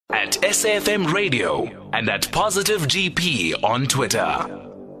at SAFM Radio and at Positive GP on Twitter.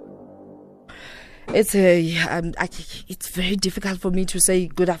 It's very difficult for me to say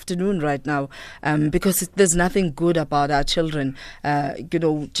good afternoon right now, because there's nothing good about our children,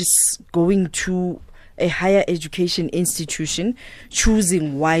 just going to a higher education institution,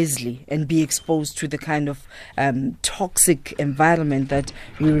 choosing wisely and be exposed to the kind of toxic environment that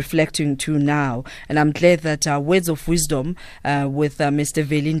we're reflecting to now. And I'm glad that our Words of Wisdom with Mr.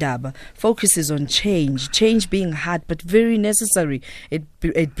 Veli Ndaba focuses on change being hard but very necessary.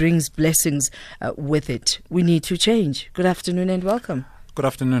 It brings blessings with it. We need to change. Good afternoon and welcome. Good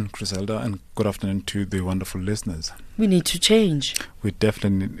afternoon, Griselda, and good afternoon to the wonderful listeners. We need to change. We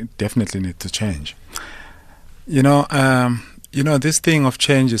definitely need to change. This thing of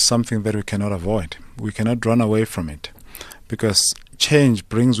change is something that we cannot avoid. We cannot run away from it, because change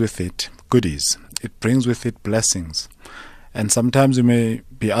brings with it goodies. It brings with it blessings. And sometimes you may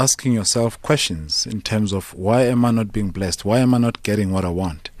be asking yourself questions in terms of, why am I not being blessed? Why am I not getting what I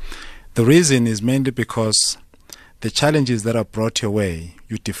want? The reason is mainly because the challenges that are brought your way,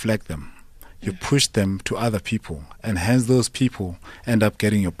 you deflect them. You push them to other people, and hence those people end up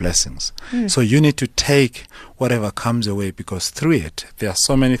getting your blessings. So you need to take whatever comes your way, because through it, there are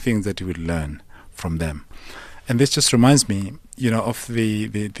so many things that you will learn from them. And this just reminds me, of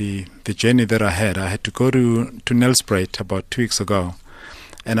the journey that I had. I had to go to Nelspruit about 2 weeks ago,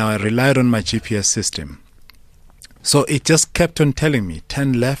 and I relied on my GPS system. So it just kept on telling me,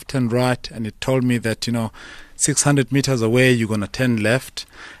 turn left and right, and it told me that, 600 meters away, you're going to turn left,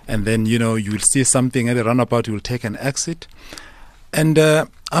 and then, you will see something at a roundabout, you will take an exit. And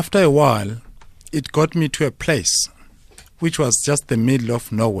after a while, it got me to a place which was just the middle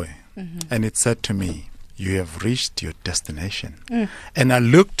of nowhere. And it said to me, you have reached your destination. And I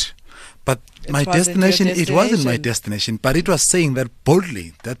looked, but my destination, it wasn't my destination, but it was saying that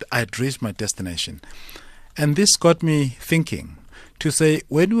boldly that I had reached my destination. And this got me thinking, to say,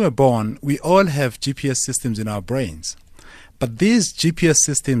 when we were born, we all have GPS systems in our brains. But these GPS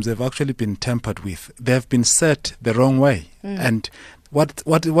systems have actually been tampered with. They have been set the wrong way. And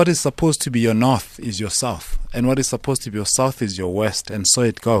what is supposed to be your north is your south. And what is supposed to be your south is your west. And so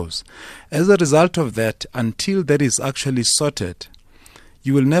it goes. As a result of that, until that is actually sorted,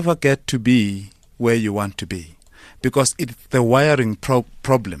 you will never get to be where you want to be. Because it's the wiring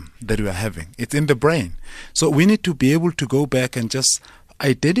problem that we are having. It's in the brain. So we need to be able to go back and just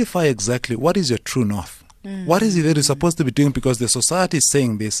identify exactly what is your true north. What is it that you're supposed to be doing? Because the society is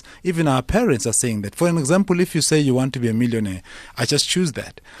saying this. Even our parents are saying that. For an example, if you say you want to be a millionaire, I just choose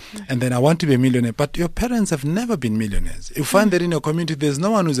that. And then I want to be a millionaire. But your parents have never been millionaires. You find that in your community, there's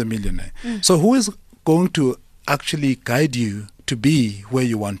no one who's a millionaire. So who is going to actually guide you to be where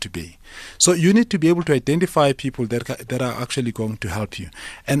you want to be? So you need to be able to identify people that are actually going to help you.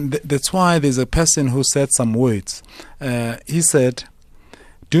 And that's why there's a person who said some words. He said,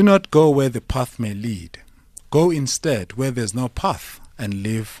 do not go where the path may lead. Go instead where there's no path and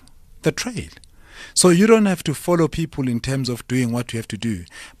leave the trail. So you don't have to follow people in terms of doing what you have to do.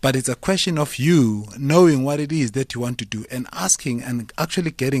 But it's a question of you knowing what it is that you want to do and asking and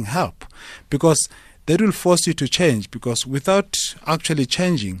actually getting help. Because that will force you to change, because without actually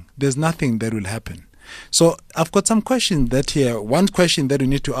changing, there's nothing that will happen. So I've got some questions that here. One question that you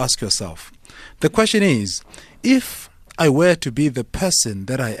need to ask yourself. The question is, if I were to be the person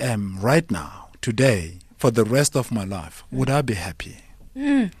that I am right now, today, for the rest of my life, would I be happy?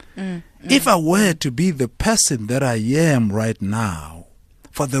 If I were to be the person that I am right now,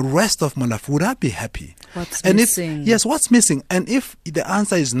 for the rest of my life, would I be happy? What's missing? Yes, what's missing? And if the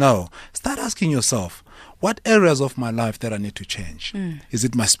answer is no, start asking yourself, what areas of my life that I need to change? Is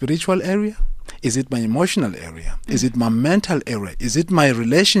it my spiritual area? Is it my emotional area? Is it my mental area? Is it my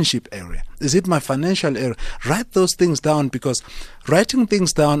relationship area? Is it my financial area? Write those things down, because writing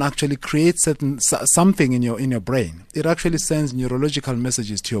things down actually creates something in your brain. It actually sends neurological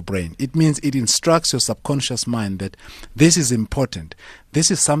messages to your brain. It means it instructs your subconscious mind that this is important. This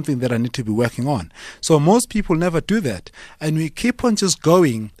is something that I need to be working on. So most people never do that. And we keep on just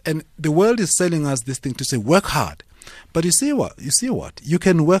going. And the world is selling us this thing to say, work hard. But you see what? You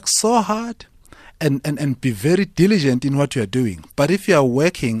can work so hard and be very diligent in what you are doing. But if you are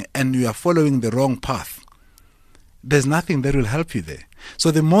working and you are following the wrong path, there's nothing that will help you there.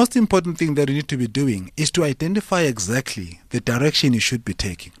 So the most important thing that you need to be doing is to identify exactly the direction you should be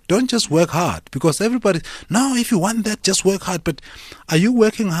taking. Don't just work hard, because everybody, no, if you want that, just work hard. But are you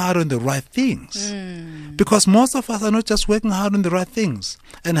working hard on the right things? Because most of us are not just working hard on the right things.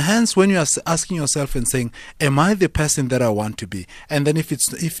 And hence, when you are asking yourself and saying, am I the person that I want to be? And then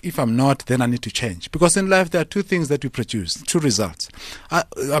if I'm not, then I need to change. Because in life, there are two things that we produce, two results.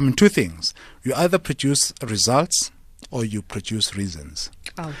 Two things. You either produce results or you produce reasons.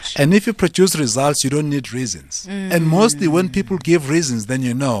 Ouch. And if you produce results, you don't need reasons. And mostly when people give reasons, then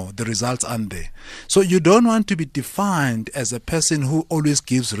you know the results aren't there. So you don't want to be defined as a person who always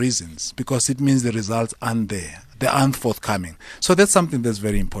gives reasons, because it means the results aren't there. They aren't forthcoming. So that's something that's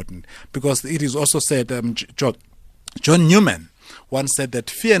very important, because it is also said, John Newman once said that,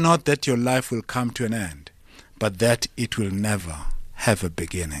 fear not that your life will come to an end, but that it will never have a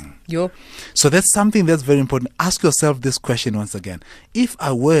beginning. So that's something that's very important. Ask yourself this question once again. If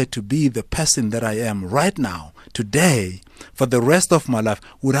I were to be the person that I am right now, today, for the rest of my life,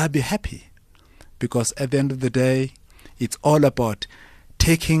 would I be happy? Because at the end of the day, it's all about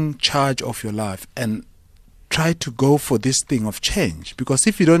taking charge of your life and try to go for this thing of change. Because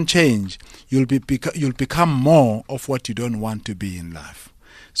if you don't change, you'll become more of what you don't want to be in life.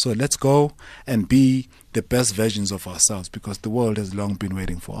 So let's go and be the best versions of ourselves, because the world has long been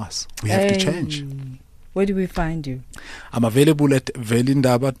waiting for us. We have to change. Where do we find you? I'm available at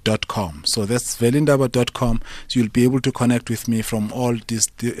velindaba.com. So that's velindaba.com. So you'll be able to connect with me from all these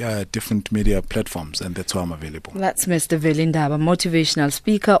different media platforms, and that's where I'm available. That's Mr. Veli Ndaba, motivational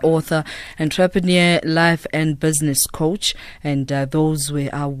speaker, author, entrepreneur, life and business coach. And those were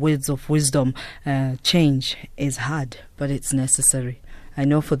our words of wisdom. Change is hard, but it's necessary. I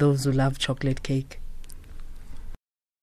know for those who love chocolate cake.